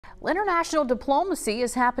International diplomacy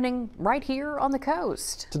is happening right here on the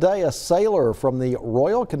coast. Today, a sailor from the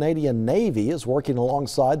Royal Canadian Navy is working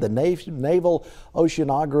alongside the Naval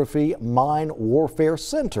Oceanography Mine Warfare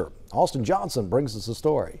Center. Austin Johnson brings us the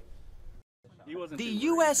story. The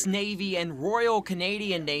U.S. Navy and Royal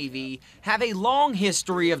Canadian Navy have a long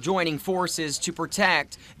history of joining forces to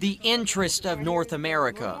protect the interest of North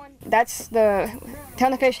America. That's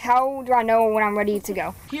telling the fish, how do I know when I'm ready to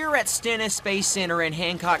go? Here at Stennis Space Center in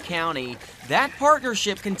Hancock County, that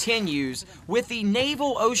partnership continues with the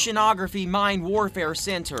Naval Oceanography Mine Warfare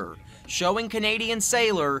Center, showing Canadian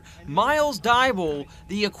sailor Miles Dybel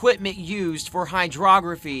the equipment used for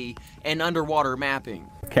hydrography and underwater mapping.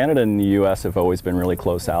 Canada and the U.S. have always been really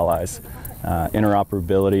close allies.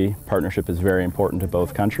 Interoperability, partnership is very important to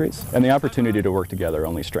both countries, and the opportunity to work together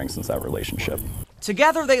only strengthens that relationship.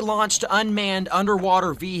 Together they launched unmanned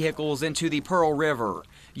underwater vehicles into the Pearl River.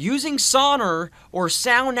 Using sonar, or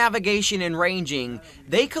sound navigation and ranging,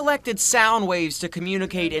 they collected sound waves to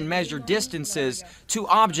communicate and measure distances to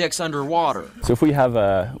objects underwater. So if we have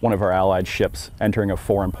one of our allied ships entering a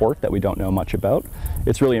foreign port that we don't know much about,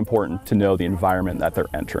 it's really important to know the environment that they're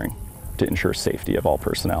entering to ensure safety of all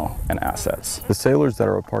personnel and assets. The sailors that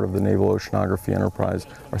are a part of the Naval Oceanography enterprise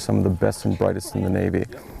are some of the best and brightest in the Navy.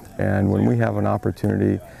 And when we have an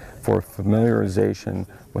opportunity for familiarization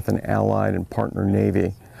with an allied and partner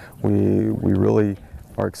Navy, we really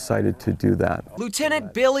are excited to do that.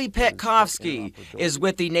 Lieutenant Billy Petkovsky is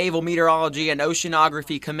with the Naval Meteorology and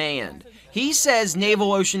Oceanography Command. He says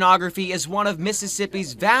naval oceanography is one of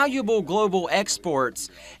Mississippi's valuable global exports,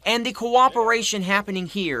 and the cooperation happening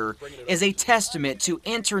here is a testament to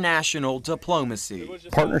international diplomacy.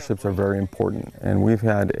 Partnerships are very important, and we've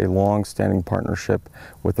had a long-standing partnership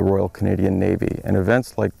with the Royal Canadian Navy. And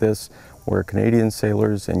events like this, where Canadian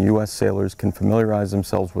sailors and U.S. sailors can familiarize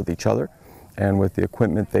themselves with each other and with the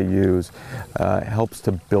equipment they use, helps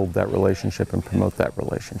to build that relationship and promote that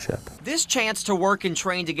relationship. This chance to work and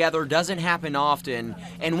train together doesn't happen often,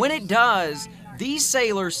 and when it does, these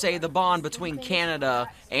sailors say the bond between Canada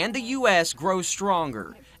and the U.S. grows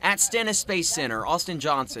stronger. At Stennis Space Center, Austin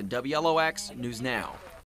Johnson, WLOX News Now.